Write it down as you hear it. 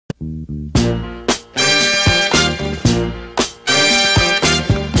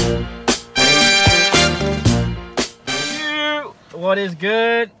What is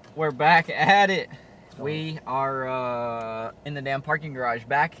good? We're back at it. We are in the damn parking garage,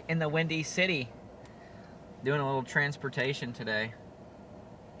 back in the Windy City, doing a little transportation today.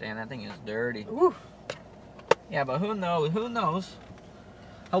 Damn, that thing is dirty. Woo. Yeah, but who knows? Who knows?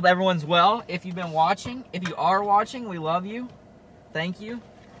 Hope everyone's well. If you've been watching, if you are watching, we love you. Thank you.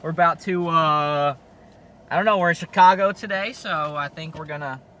 We're about to, I don't know, we're in Chicago today, so I think we're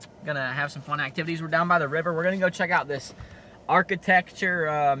gonna have some fun activities. We're down by the river. We're gonna go check out this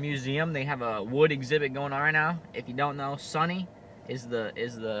architecture museum. They have a wood exhibit going on right now. If you don't know, Sonny is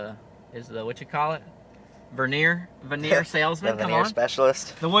the what you call it? Veneer salesman. The veneer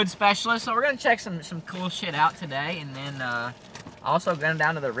specialist. The wood specialist. So we're gonna check some cool shit out today, and then also going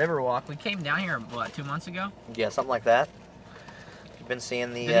down to the Riverwalk. We came down here what, 2 months ago? Yeah, something like that. You've been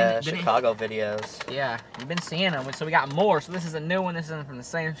seeing the Chicago videos. Yeah, you've been seeing them. So we got more. So this is a new one. This isn't from the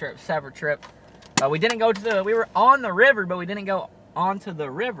same trip, separate trip. We didn't go to the. We were on the river, but we didn't go onto the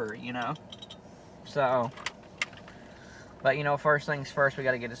river. You know. So. But you know, first things first, we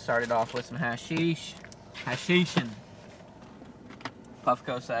got to get it started off with some hashish. Hashishin.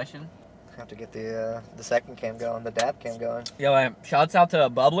 Puffco session. Have to get the second cam going, the dab cam going. Yo, shouts out to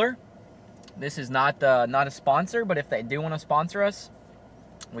Bubbler. This is not a sponsor, but if they do want to sponsor us,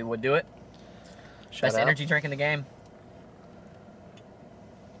 we would do it. Best energy drink in the game.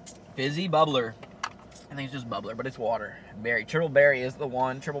 Fizzy Bubbler. I think it's just Bubbler, but it's water. Berry. Triple berry is the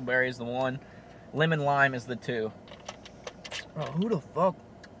one. Triple berry is the one. Lemon lime is the two. Oh, who the fuck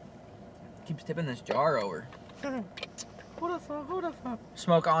keeps tipping this jar over? Who the fuck? Who the fuck?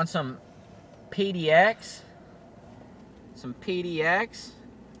 Smoke on some PDX. Some PDX.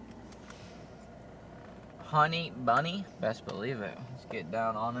 Honey Bunny. Best believe it. Let's get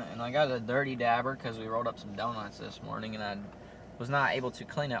down on it. And I got a dirty dabber because we rolled up some donuts this morning and I was not able to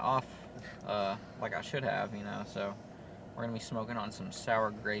clean it off like I should have, you know. So we're going to be smoking on some sour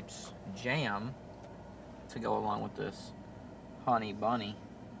grapes jam to go along with this Honey Bunny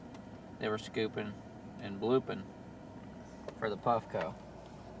they were scooping and blooping for the Puffco.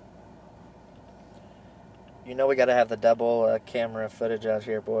 You know we got to have the double camera footage out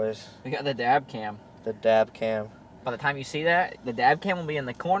here, boys. We got the dab cam. The dab cam. By the time you see that, the dab cam will be in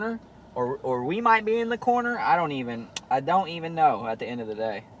the corner, or we might be in the corner. I don't even know at the end of the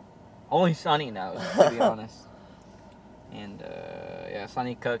day. Only Sonny knows, to be honest. And yeah,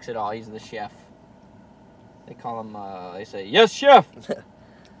 Sonny cooks it all. He's the chef. They call him. They say, "Yes, chef."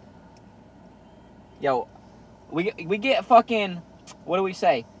 Yo, we get fucking. What do we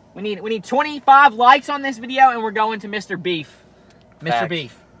say? We need 25 likes on this video, and we're going to Mr. Beef. Mr.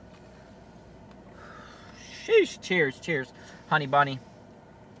 Beef. Sheesh. Cheers, cheers. Honey Bunny.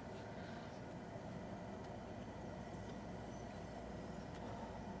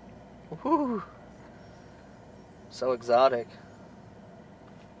 Woohoo. So exotic.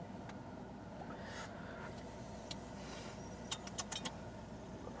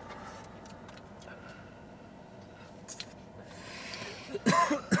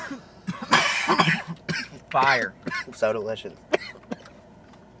 Fire. So delicious.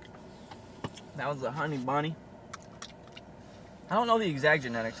 That was a Honey Bunny. I don't know the exact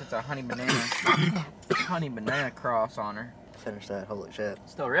genetics. It's a honey banana. Honey banana cross on her. Finish that. Holy shit.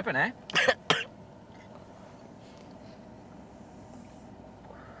 Still ripping, eh?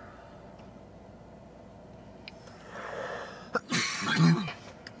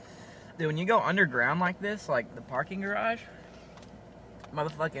 Dude, when you go underground like this, like the parking garage,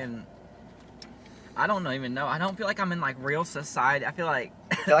 motherfucking, I don't even know. I don't feel like I'm in like real society. I feel like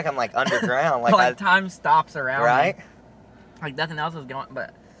I'm like underground. Like time stops around right? me. Like nothing else is going,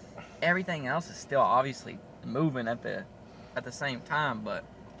 but everything else is still obviously moving at the same time. But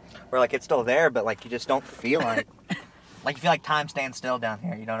or like it's still there, but like you just don't feel like like you feel like time stands still down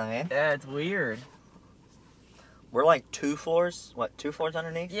here. You know what I mean? Yeah, it's weird. We're like 2 floors. What, 2 floors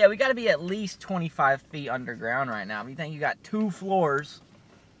underneath? Yeah, we got to be at least 25 feet underground right now. If you think you got 2 floors,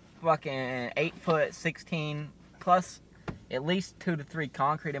 fucking 8 foot 16 plus at least 2 to 3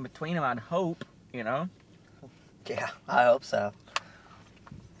 concrete in between them, I'd hope, you know? Yeah, I hope so.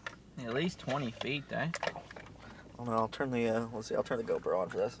 At least 20 feet, eh? Oh no, I'll turn the let's see, I'll turn the GoPro on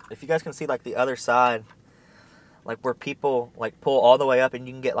for this. If you guys can see like the other side, like where people like pull all the way up and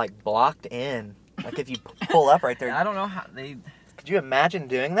you can get like blocked in. Like if you pull up right there. I don't know how they. Could you imagine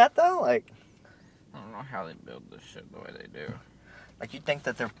doing that though? Like, I don't know how they build this shit the way they do. Like you'd think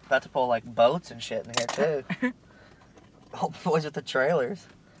that they're about to pull like boats and shit in here too. Oh, boys with the trailers.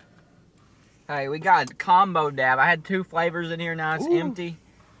 Hey, we got combo dab. I had 2 flavors in here. Now it's empty.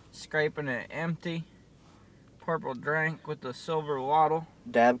 Scraping it empty. Purple drink with the silver waddle.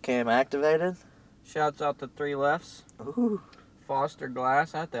 Dab cam activated. Shouts out to 3 lefts. Ooh. Foster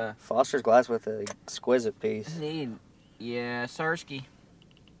glass at the... Foster's glass with an exquisite piece. Yeah, Sersky.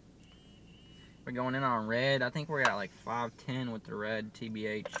 We're going in on red. I think we're at like 510 with the red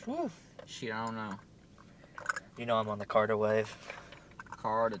TBH. Woo. Shit, I don't know. You know I'm on the Carter wave.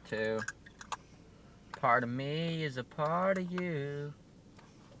 Carter too. Part of me is a part of you.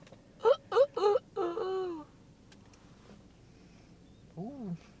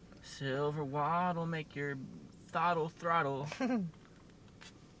 Ooh. Silver watt'll make your throttle.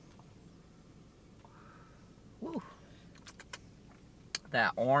 Woo.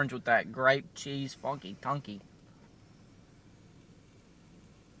 That orange with that grape cheese funky tunky.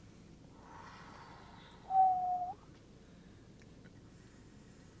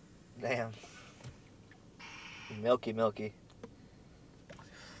 Damn. Milky, milky.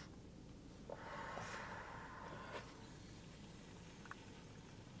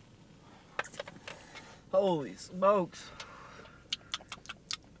 Holy smokes.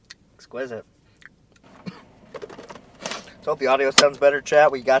 Exquisite. So hope the audio sounds better,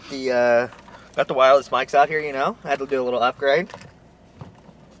 chat. We got the wireless mics out here, you know. I had to do a little upgrade.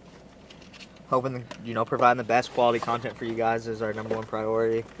 Hoping, you know, providing the best quality content for you guys is our #1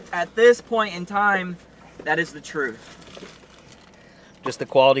 priority. At this point in time, that is the truth. Just the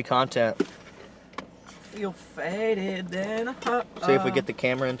quality content. Feel faded then. See if we get the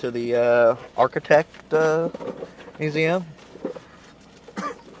camera into the architect museum.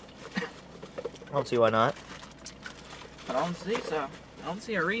 I don't see why not. I don't see so. I don't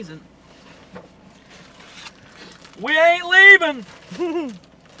see a reason. We ain't leaving!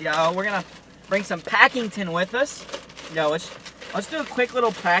 Yo, we're gonna bring some Packington with us. Yo, let's do a quick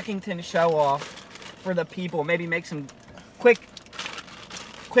little Packington show off for the people. Maybe make some quick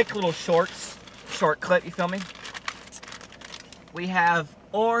little shorts. Short clip, you feel me? We have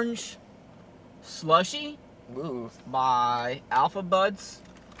Orange Slushy Ooh. by Alpha Buds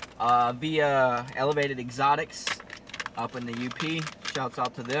via Elevated Exotics up in the UP. Shouts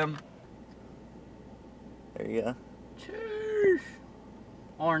out to them. There you go. Cheers.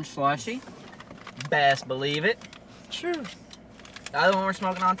 Orange Slushy. Best believe it. Sure. The other one we're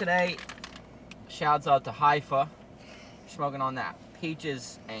smoking on today, shouts out to Haifa. Smoking on that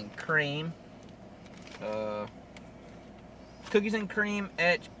peaches and cream. Cookies and cream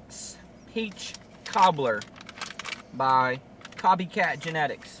peach cobbler by Copycat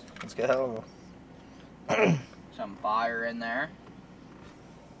Genetics. Let's go. Some fire in there.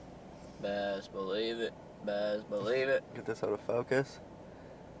 Best believe it. Best believe it. Get this out of focus.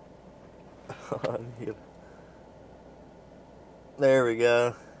 There we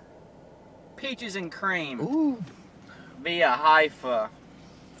go. Peaches and cream Ooh. via Haifa.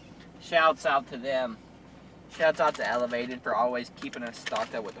 Shouts out to them. Shouts out to Elevated for always keeping us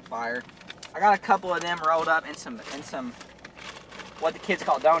stocked up with the fire. I got a couple of them rolled up in some what the kids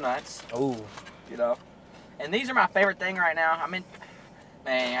call donuts. Ooh. You know. And these are my favorite thing right now. I mean,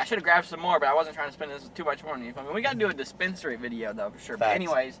 man, I should have grabbed some more, but I wasn't trying to spend this too much money. I mean, we got to do a dispensary video though for sure. Facts. But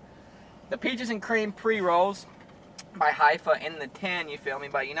anyways, the peaches and cream pre-rolls by Haifa in the tin. You feel me?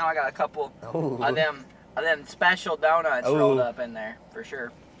 But you know, I got a couple of them special donuts rolled up in there for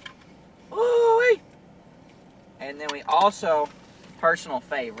sure. Ooh-wee. And then we also, personal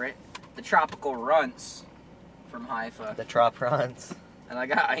favorite, the Tropical Runts from Haifa. The Trop Runs. And I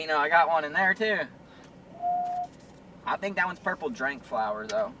got one in there too. I think that one's purple drank flower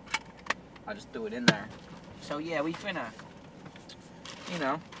though. I just threw it in there. So yeah, we finna, you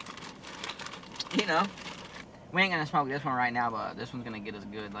know, we ain't gonna smoke this one right now, but this one's gonna get us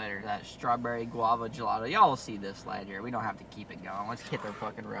good later. That strawberry guava gelato. Y'all will see this later. We don't have to keep it going. Let's hit the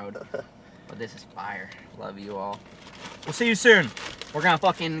fucking road. But this is fire. Love you all. We'll see you soon. We're gonna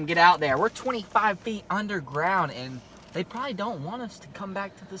fucking get out there. We're 25 feet underground and they probably don't want us to come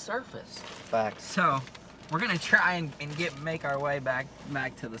back to the surface. Facts. So we're gonna try and make our way back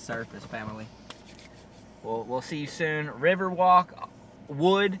to the surface, family. We'll see you soon. Riverwalk,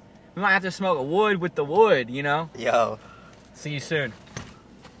 wood. We might have to smoke a wood with the wood, you know? Yo. See you soon.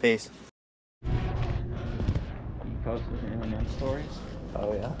 Peace. You posted your internet stories?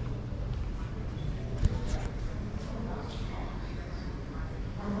 Oh yeah.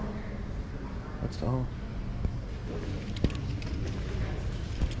 Let's go.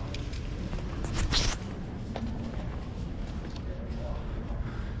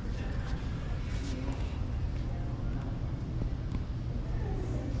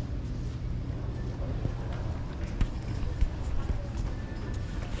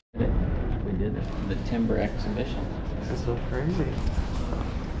 We did it. The timber exhibition. This is so crazy.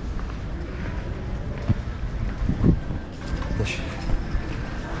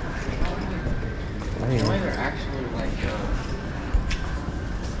 They're actually like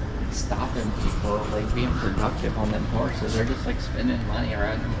So they're just like spending money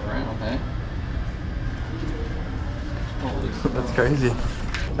riding around, hey? Holy smokes. That's crazy.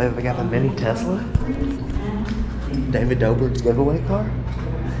 They got the mini Tesla. David Dobrik's giveaway car.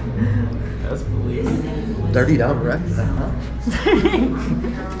 That's believable. Dirty dumb wreck that, huh?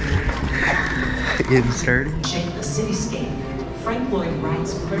 Getting sturdy. Shape the cityscape. Frank Lloyd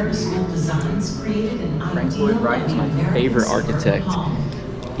Wright's prairie school designs created an Frank ideal Lloyd Wright is my favorite architect.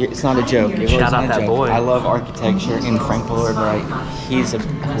 It's not a joke. It Shout was out not a that joke. boy. I love architecture, and Frank Lloyd Wright, he's a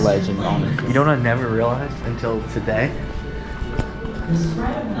legend on it. You know what I never realized until today?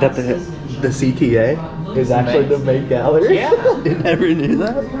 That the CTA is actually the main gallery. Yeah. I never knew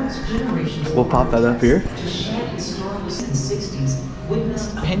that. We'll pop that up here.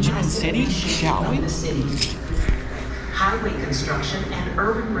 Benjamin City, shall we? Highway construction and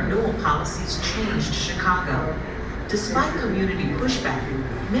urban renewal policies changed Chicago. Despite community pushback,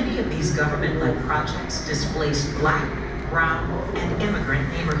 many of these government-led projects displaced Black, brown, and immigrant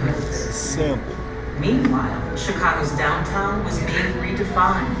neighborhoods. Simple. Meanwhile, Chicago's downtown was being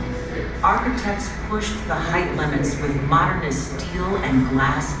redefined. Architects pushed the height limits with modernist steel and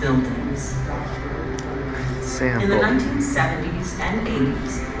glass buildings. In the 1970s and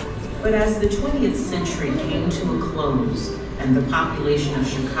 80s, but as the 20th century came to a close and the population of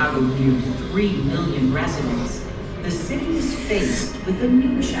Chicago neared 3 million residents, the city is faced with a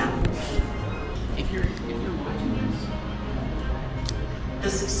new challenge. If you're watching this, The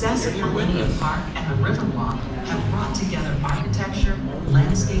success of Millennium Park and the Riverwalk have brought together architecture,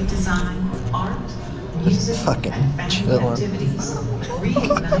 landscape design, art, music, Fucking and family chillin'. activities,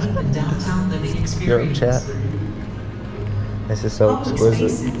 reigniting the downtown living experience. chat. This is so Public exquisite.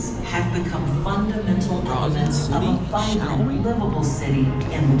 spaces have become fundamental Rosin elements of City, a shall we? vibrant, livable city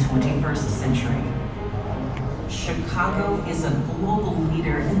in the 21st century. Chicago is a global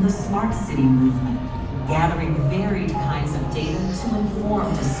leader in the smart city movement, gathering varied kinds of data to inform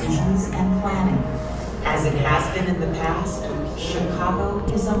decisions and planning. As it has been in the past, Chicago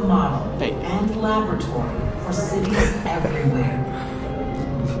is a model and laboratory for cities everywhere.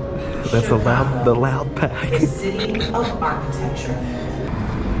 That's the loud pack. The city of architecture.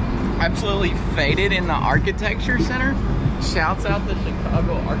 absolutely faded in the Architecture Center. Shouts out the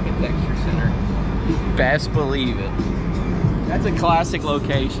Chicago Architecture Center. Best believe it. That's a classic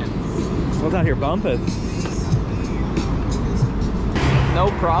location. What's out here bumping?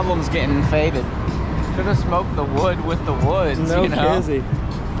 No problems getting faded. Should have smoked the wood with the woods. No you know? kizzy.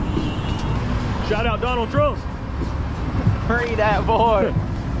 Shout out Donald Trump. Free that boy.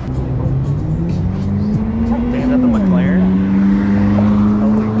 Damn, that's a McLaren.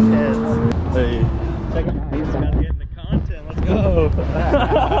 Holy shit. Hey. Check it out. He's about to get into content. Let's go.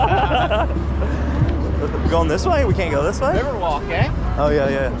 Going this way? We can't go this way? Riverwalk, eh? Oh, yeah,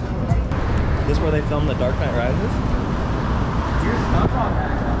 yeah. This where they filmed The Dark Knight Rises? You're stuck on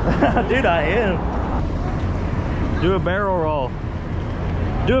that. Dude, I am. Do a barrel roll.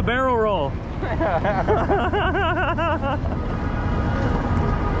 Do a barrel roll.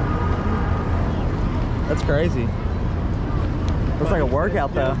 That's crazy. Looks like a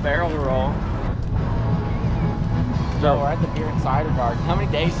workout though. Barrel roll. So we're at the Beer and Cider Garden. How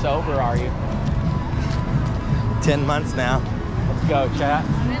many days sober are you? 10 months now. Let's go, chat.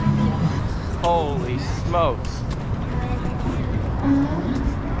 Holy smokes.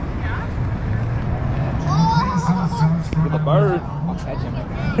 With a bird. I'll catch him.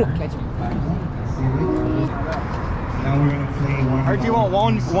 I'll catch him. Now we're gonna play one. Heard you want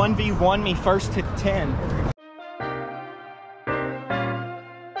 1v1 me first to 10.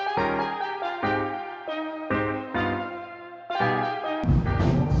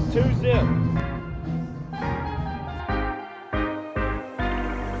 Two zip.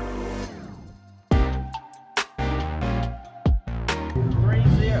 Three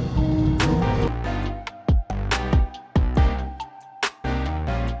zip.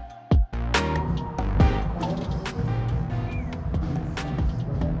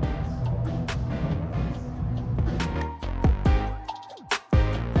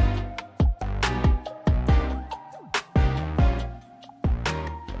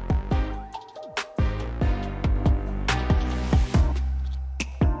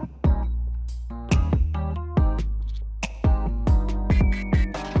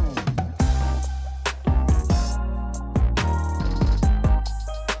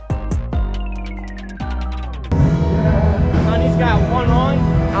 Sonny's got one on.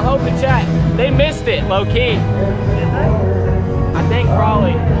 I hope the chat, they missed it, low key. I think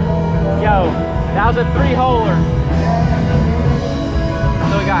probably. Yo, that was a 3-holer.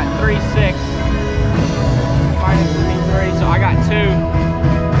 So we got 3-6. Minus 3-3, so I got 2.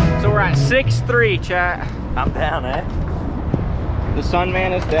 So we're at 6-3, chat. I'm down, eh? The Sun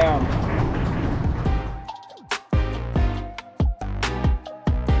Man is down.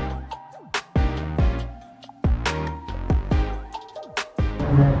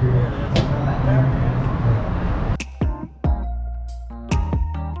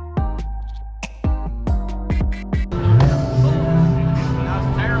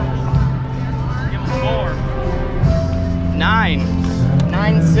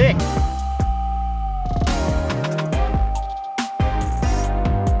 Nine, 6.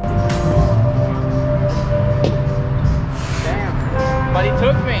 Damn. But he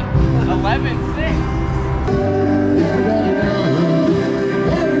took me. 11-6.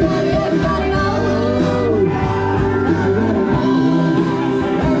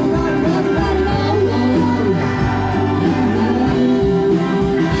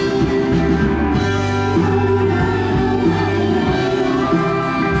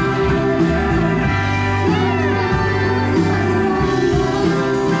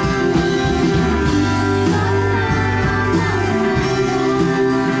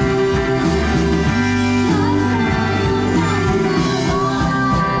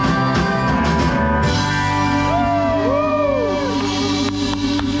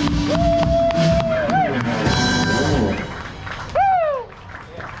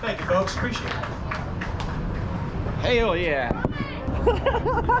 Thank you, folks. Appreciate it. Hell yeah.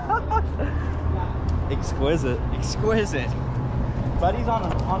 Exquisite. Exquisite. Buddy's on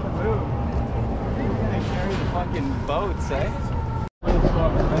the move. They carry the fucking boats, eh?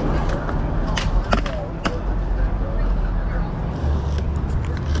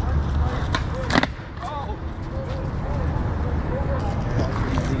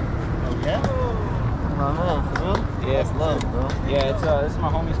 Yeah, it's love, bro. Yeah, it's this is my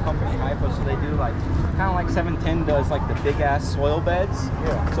homie's company, Hypo. So they do like kind of like 710 does, like the big ass soil beds.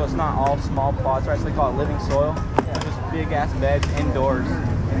 Yeah. So it's not all small plots, right? So they call it living soil. Yeah. Just big ass beds indoors.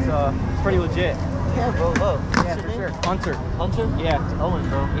 It's pretty legit. Yeah, bro, love. Yeah, for sure. Hunter. Hunter? Yeah. It's Owen,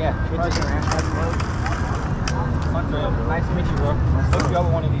 bro. Yeah. Good to see you, man. Hunter. Nice to meet you, bro. Hook you up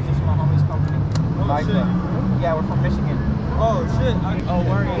with one of these. This is my homie's company. Hypo. Yeah, we're from Michigan. Oh, shit.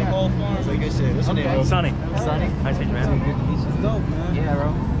 where are you? Whole farm. Like I said, what's your name, bro? Sonny. Sonny. Nice to meet you, man. This is dope, man. Yeah, bro.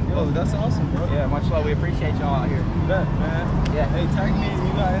 Yo, that's awesome, bro. Yeah, much love. We appreciate y'all out here. You bet, man. Yeah. Hey, tag me.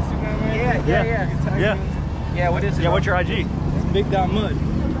 You got Instagram, man? Yeah. You can tag Yeah. me. Yeah, what is it? Yeah, what's your IG? It's Big.Mud.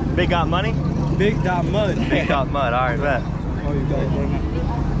 Big Got Money? Big.Mud. Big Got Mud. All right, bet. Oh, you got it, bro.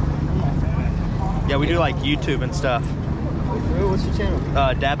 Yeah, we do like YouTube and stuff. For real, what's your channel?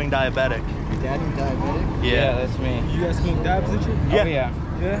 Dabbing Diabetic. Daddy Diabetic. Yeah, that's me. You guys smoke dabs and shit? Yeah. Oh, yeah.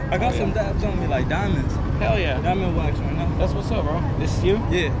 Yeah. I got some dabs on me, like diamonds. Hell yeah. Diamond wax right now. That's what's up, bro. This is you?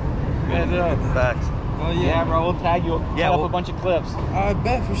 Yeah. Bet it up. Facts. Oh, Yeah, yeah. bro. We'll tag you. Yeah, Cut up we'll- a bunch of clips. I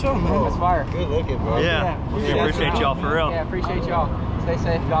bet for sure, man. That's fire. Good looking, bro. Yeah. We appreciate y'all for real. Yeah, appreciate y'all. Stay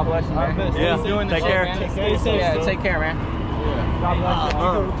safe. God bless you, man. I bet. Yeah. Stay Doing the Take shit, care. man. Stay safe, Yeah, bro. take care, man. God bless you. You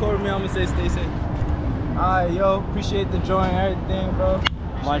can record me, I'm gonna say stay safe. Alright, yo, appreciate the joy and everything, bro.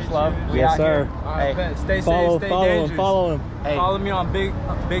 Much love. We Yes, out sir. here. Alright, Hey, bet. Stay safe, stay dangerous. him. hey, Follow me on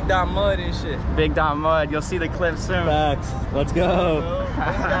Big.Mud and shit. Big Dot Mud. You'll see the clip soon. Facts. Let's go.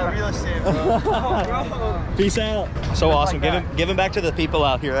 That real shit, bro. Bro. Peace out. So awesome. like Giving back to the people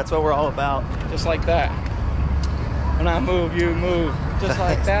out here. That's what we're all about. Just like that. When I move, you move. Just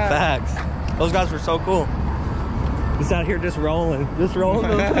like that. Facts. Those guys were so cool. Just out here just rolling. Just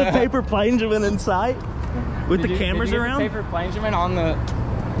rolling the paper planes in sight. With Did the you- cameras did you around. Paper Planesman on the.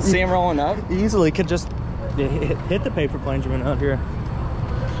 See him rolling up. Easily could just hit the paper planes out here.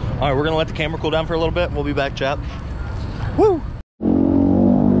 All right, we're gonna let the camera cool down for a little bit. We'll be back, chap. Woo! I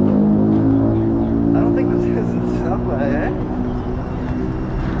don't think this is a subway, eh?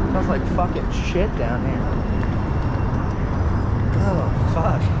 Smells like fucking shit down here. Oh,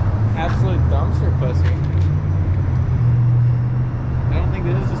 fuck. Absolute dumpster pussy. I don't think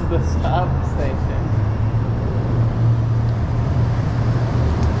this is the substation.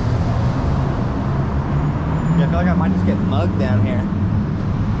 Yeah, I feel like I might just get mugged down here.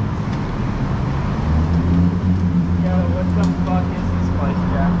 Yo, what the fuck is this place,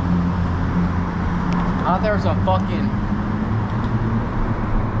 Jack? I thought there was a fucking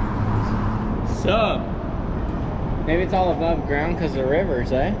sub. Maybe it's all above ground because of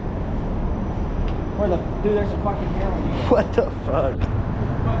rivers, eh? Where the dude? There's a fucking heroin. What the fuck?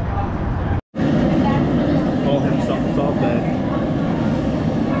 Oh, salt bed.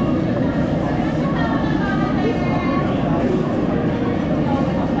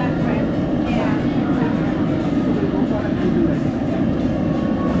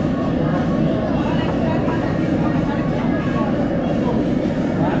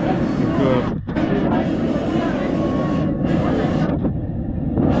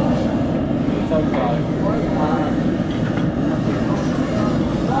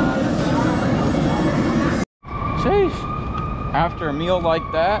 after a meal like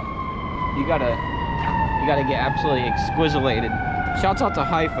that, you gotta get absolutely exquisilated. Shouts out to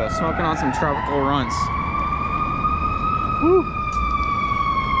Haifa, smoking on some tropical runts. Woo.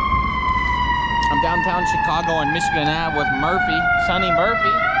 I'm downtown Chicago on Michigan Ave with Murphy, Sonny Murphy.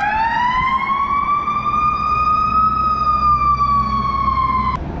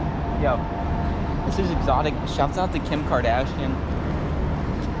 Yo, this is exotic. Shouts out to Kim Kardashian.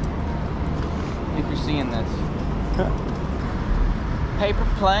 If you're seeing this. Paper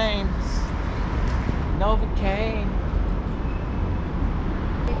planes. Novocaine.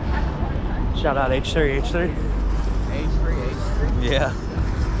 Shout out H3, H3. H3. Yeah.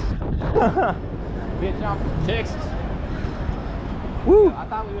 Bitch off from Texas. Woo! I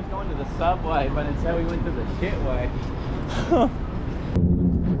thought we was going to the subway, but instead we went to the shitway.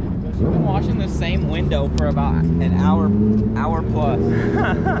 We've been watching the same window for about an hour plus.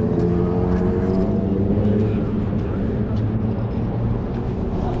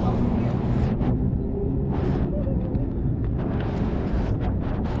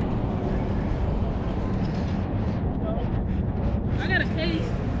 I got a case.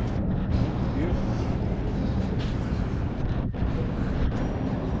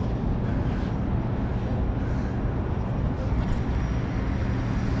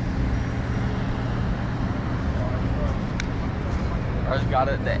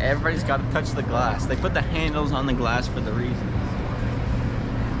 Everybody's got to touch the glass. They put the handles on the glass for the reason.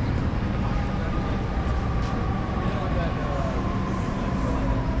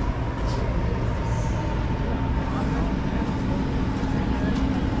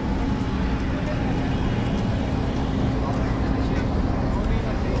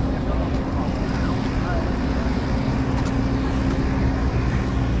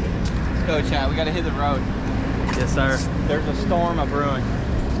 Let's go, chat. We got to hit the road. Yes, sir. There's a storm of ruin.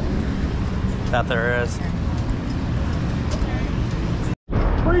 That there is.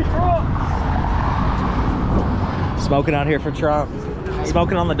 Free Trump! Smoking out here for Trump.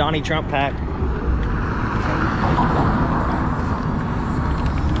 Smoking on the Donnie Trump pack.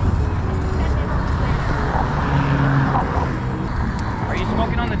 Are you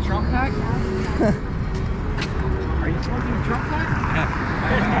smoking on the Trump pack? Are you smoking the Trump pack?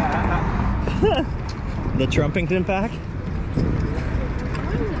 The Trumpington pack?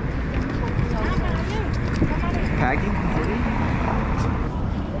 Packing?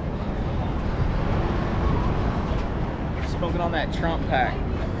 Smoking on that Trump pack.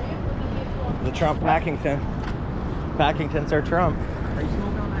 The Trump Packington. Packington's our Trump. Are you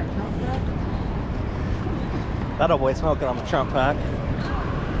smoking on that Trump pack? That old boy smoking on the Trump pack.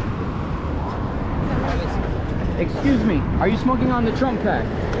 Excuse me, are you smoking on the Trump pack?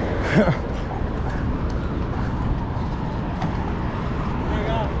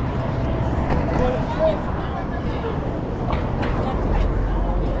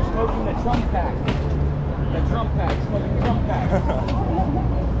 Smoking the Trump pack. The Trump pack, smoking the Trump pack.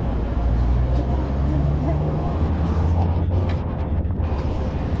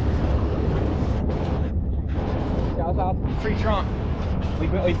 Shout out Free Trump. We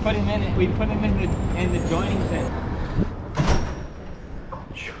put him in the joining center.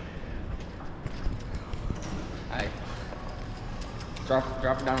 Hey. Drop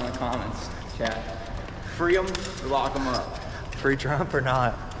it down in the comments, chat. Free him or lock him up. Free Trump or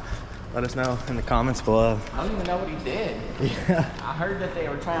not? Let us know in the comments below. I don't even know what he did. Yeah. I heard that they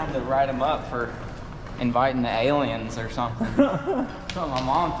were trying to write him up for inviting the aliens or something. That's what my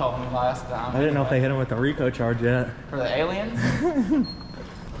mom told me last time. I didn't know if they hit him with the RICO charge yet. For the aliens?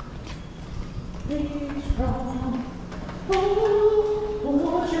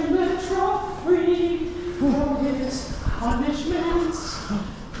 Won't you let Trump free from his punishments?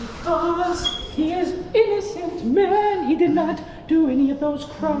 Because he is innocent man. He did not do any of those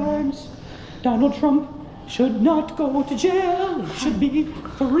crimes. Donald Trump should not go to jail. He should be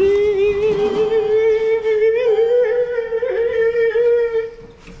free.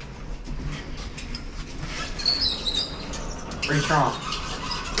 Free Trump.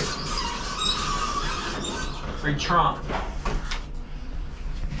 Free Trump.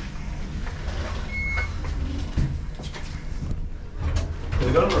 Did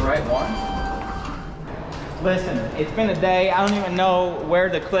we go to the right one? Listen, it's been a day. I don't even know where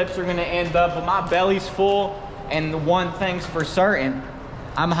the clips are gonna end up, but my belly's full, and one thing's for certain.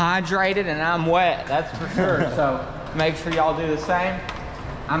 I'm hydrated and I'm wet, that's for sure. So make sure y'all do the same.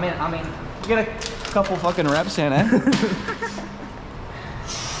 I mean, get a couple fucking reps in it.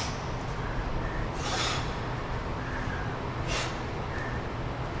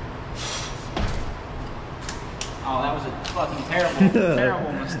 Oh, that was a Fucking terrible,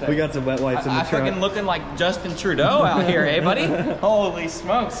 terrible mistake. We got some wet wipes in the I truck. fucking looking like Justin Trudeau out here, eh, buddy? Holy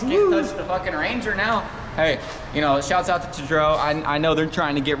smokes, can't touch the fucking Ranger now. Hey, you know, shouts out to Trudeau. I know they're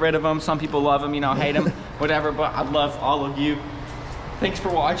trying to get rid of him. Some people love him, you know, hate him, whatever, but I love all of you. Thanks for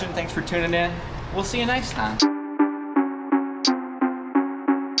watching, thanks for tuning in. We'll see you next time.